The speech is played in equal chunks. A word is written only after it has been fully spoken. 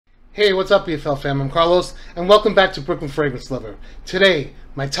Hey, what's up, BFL fam? I'm Carlos, and welcome back to Brooklyn Fragrance Lover. Today,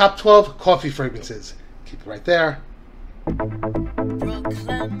 my top 12 coffee fragrances. Keep it right there.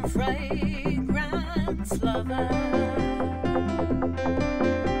 Brooklyn Fragrance Lover.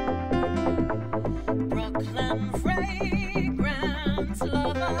 Brooklyn Fragrance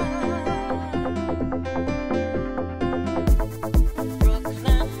Lover.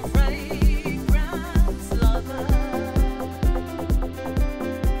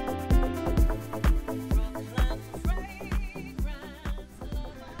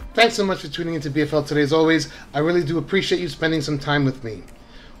 Thanks so much for tuning into BFL today. As always, I really do appreciate you spending some time with me.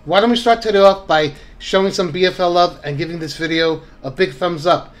 Why don't we start today off by showing some BFL love and giving this video a big thumbs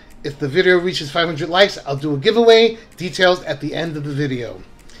up. If the video reaches 500 likes, I'll do a giveaway, details at the end of the video.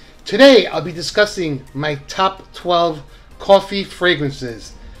 Today, I'll be discussing my top 12 coffee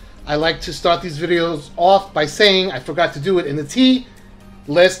fragrances. I like to start these videos off by saying, I forgot to do it in the tea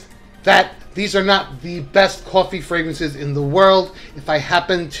list, that these are not the best coffee fragrances in the world. If I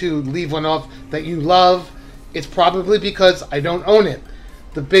happen to leave one off that you love, it's probably because I don't own it.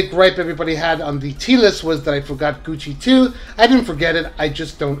 The big gripe everybody had on the tea list was that I forgot Gucci 2. I didn't forget it, I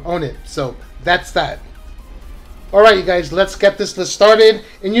just don't own it. So that's that. Alright you guys, let's get this list started.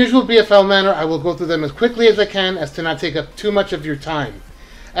 In usual BFL manner, I will go through them as quickly as I can as to not take up too much of your time.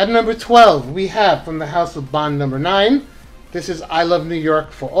 At number 12, we have from the House of Bond number 9. This is I Love New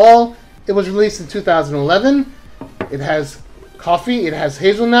York for All. It was released in 2011. It has coffee, it has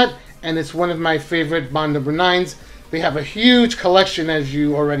hazelnut, and it's one of my favorite Bond number 9s. They have a huge collection, as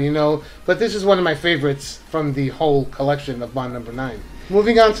you already know, but this is one of my favorites from the whole collection of Bond number 9.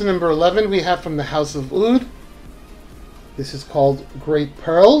 Moving on to number 11, we have from the House of Oud. This is called Great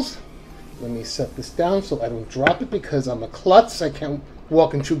Pearls. Let me set this down so I don't drop it because I'm a klutz. I can't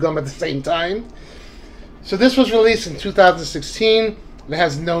walk and chew gum at the same time. So this was released in 2016. It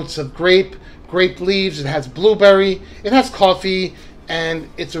has notes of grape leaves, it has blueberry, it has coffee, and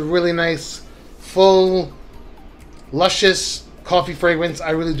it's a really nice, full, luscious coffee fragrance.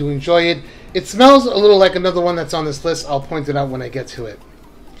 I really do enjoy it. It smells a little like another one that's on this list. I'll point it out when I get to it.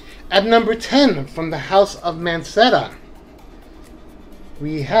 At number 10, from the House of Mancera,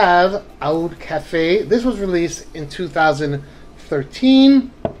 we have Oud Cafe. This was released in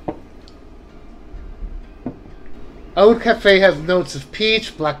 2013. Oud Cafe has notes of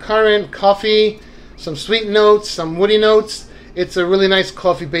peach, blackcurrant, coffee, some sweet notes, some woody notes. It's a really nice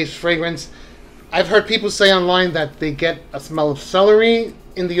coffee-based fragrance. I've heard people say online that they get a smell of celery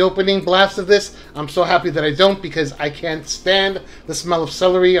in the opening blast of this. I'm so happy that I don't because I can't stand the smell of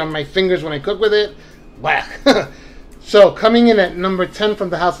celery on my fingers when I cook with it. Whack. So, coming in at number 10 from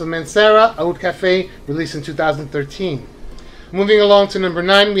the House of Mancera, Oud Cafe, released in 2013. Moving along to number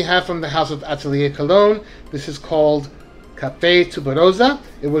 9, we have from the House of Atelier Cologne. This is called Café Tuberosa.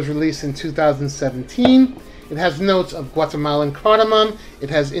 It was released in 2017. It has notes of Guatemalan cardamom. It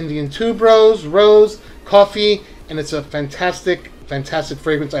has Indian tuberose, rose, coffee, and it's a fantastic, fantastic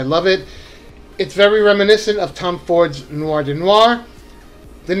fragrance. I love it. It's very reminiscent of Tom Ford's Noir de Noir.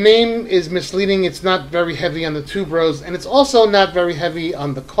 The name is misleading. It's not very heavy on the tuberose, and it's also not very heavy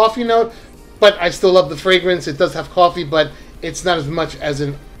on the coffee note, but I still love the fragrance. It does have coffee, but it's not as much as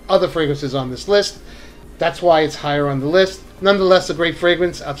in other fragrances on this list. That's why it's higher on the list. Nonetheless, a great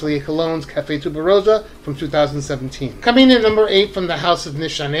fragrance, Atelier Cologne's Café Tuberosa from 2017. Coming in at number 8 from the House of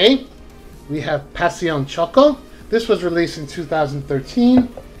Nichane, we have Passion Choco. This was released in 2013.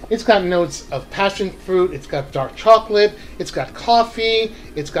 It's got notes of passion fruit, it's got dark chocolate, it's got coffee,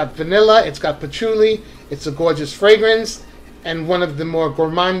 it's got vanilla, it's got patchouli. It's a gorgeous fragrance and one of the more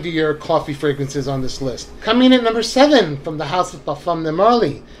gourmandier coffee fragrances on this list. Coming in at number 7 from the House of Parfums de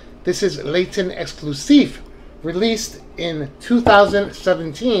Marly. This is Layton Exclusif, released in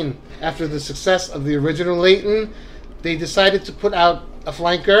 2017. After the success of the original Layton, they decided to put out a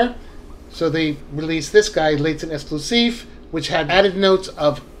flanker, so they released this guy, Layton Exclusif, which had added notes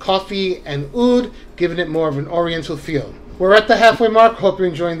of coffee and oud, giving it more of an oriental feel. We're at the halfway mark. Hope you're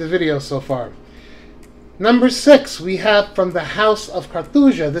enjoying the video so far. Number 6, we have from the House of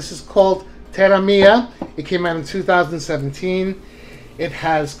Cartuja. This is called Terra Mia. It came out in 2017. It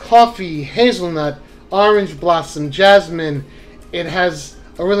has coffee, hazelnut, orange blossom, jasmine. It has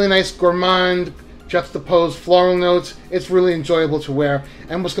a really nice gourmand, juxtaposed floral notes. It's really enjoyable to wear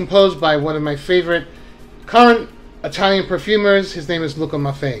and was composed by one of my favorite current Italian perfumers. His name is Luca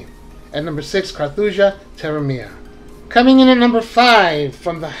Maffei. At number 6, Cartuja, Terra Mia. Coming in at number 5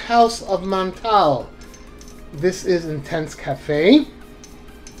 from the House of Montal. This is Intense Cafe.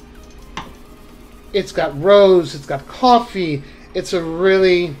 It's got rose, it's got coffee. It's a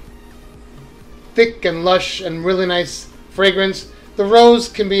really thick and lush and really nice fragrance. The rose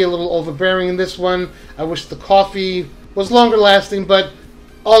can be a little overbearing in this one. I wish the coffee was longer lasting, but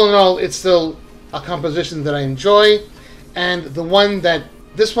all in all, it's still a composition that I enjoy. And the one that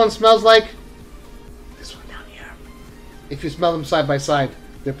this one smells like, this one down here. If you smell them side by side,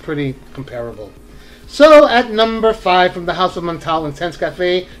 they're pretty comparable. So at number 5 from the House of Montal Intense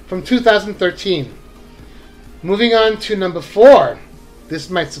Cafe from 2013. Moving on to number 4. This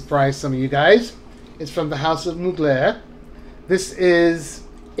might surprise some of you guys. It's from the House of Mugler. This is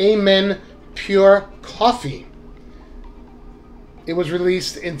Amen Pure Coffee. It was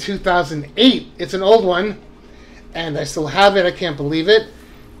released in 2008. It's an old one, and I still have it. I can't believe it.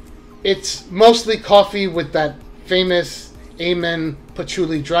 It's mostly coffee with that famous Amen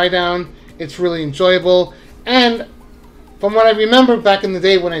Patchouli dry down. It's really enjoyable. And from what I remember back in the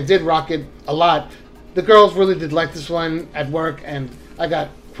day when I did rock it a lot, the girls really did like this one at work, and I got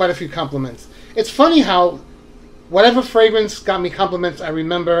quite a few compliments. It's funny how whatever fragrance got me compliments I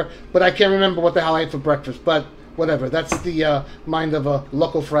remember, but I can't remember what the hell I ate for breakfast. But whatever, that's the mind of a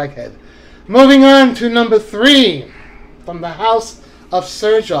local frag head. Moving on to number 3 from the House of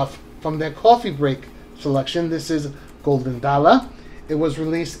Serjoff from their coffee break selection. This is Golden Dala. It was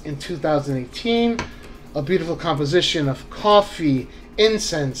released in 2018. A beautiful composition of coffee,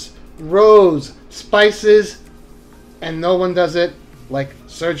 incense, rose, spices, and no one does it like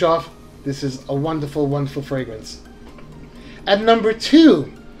Serjoff. This is a wonderful, wonderful fragrance. At number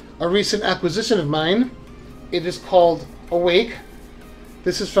 2, a recent acquisition of mine. It is called Awake.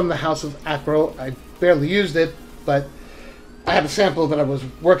 This is from the House of Acro. I barely used it, but I had a sample that I was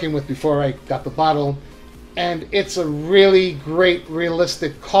working with before I got the bottle. And it's a really great,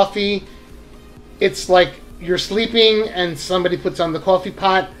 realistic coffee. It's like you're sleeping and somebody puts on the coffee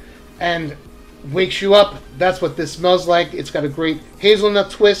pot and wakes you up. That's what this smells like. It's got a great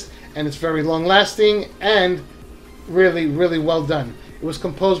hazelnut twist, and it's very long lasting and really, really well done. It was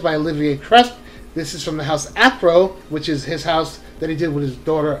composed by Olivier Cresp. This is from the House Acro, which is his house that he did with his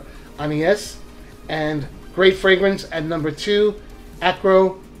daughter Agnès. And great fragrance at number 2,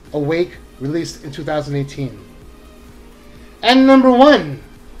 Acro Awake, released in 2018. And number 1,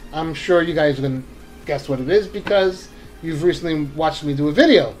 I'm sure you guys are going to guess what it is because you've recently watched me do a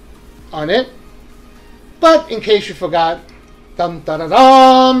video on it. But in case you forgot, dum da da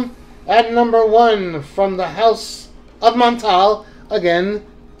dum, at number 1 from the House of Montal, again,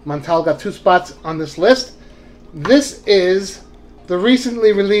 Montal got 2 spots on this list. This is the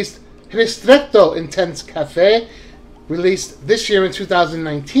recently released Ristretto Intense Cafe, released this year in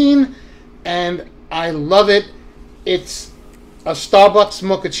 2019, and I love it. It's a Starbucks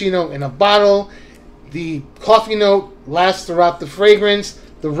mochaccino in a bottle. The coffee note lasts throughout the fragrance.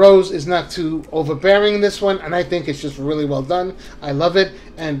 The rose is not too overbearing in this one, and I think it's just really well done. I love it,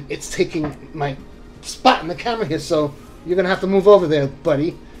 and it's taking my spot in the camera here, so you're going to have to move over there,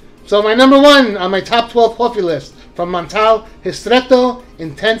 buddy. So my number 1 on my top 12 coffee list from Montal, Ristretto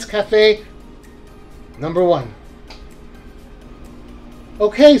Intense Cafe, number 1.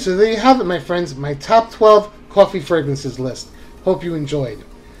 Okay, so there you have it, my friends, my top 12 coffee fragrances list. Hope you enjoyed.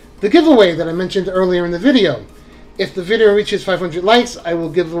 The giveaway that I mentioned earlier in the video. If the video reaches 500 likes, I will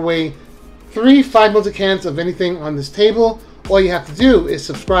give away 3 5-ml cans of anything on this table. All you have to do is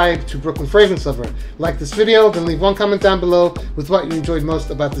subscribe to Brooklyn Fragrance Lover. Like this video, then leave 1 comment down below with what you enjoyed most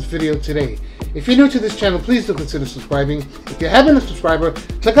about this video today. If you're new to this channel, please do consider subscribing. If you haven't a subscriber,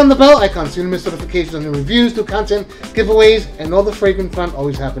 click on the bell icon so you don't miss notifications on the reviews, new content, giveaways, and all the fragrant fun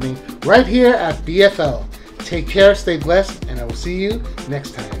always happening right here at BFL. Take care, stay blessed, and I will see you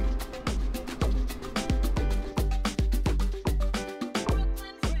next time.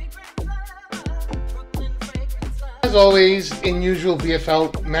 As always, in usual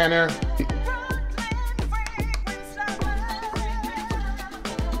BFL manner.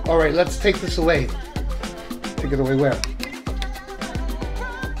 Alright, let's take this away. Take it away where?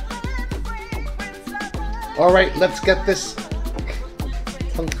 Alright, let's get this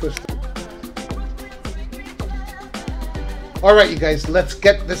tongue twister. Alright, you guys, let's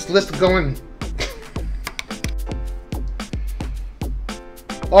get this list going.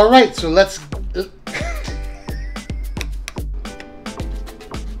 Alright, so let's...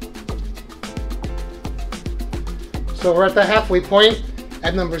 So we're at the halfway point.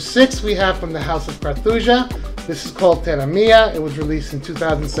 At number 6, we have from the House of Carthuja. This is called Terra Mia. It was released in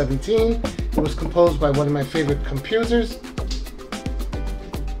 2017. It was composed by one of my favorite composers,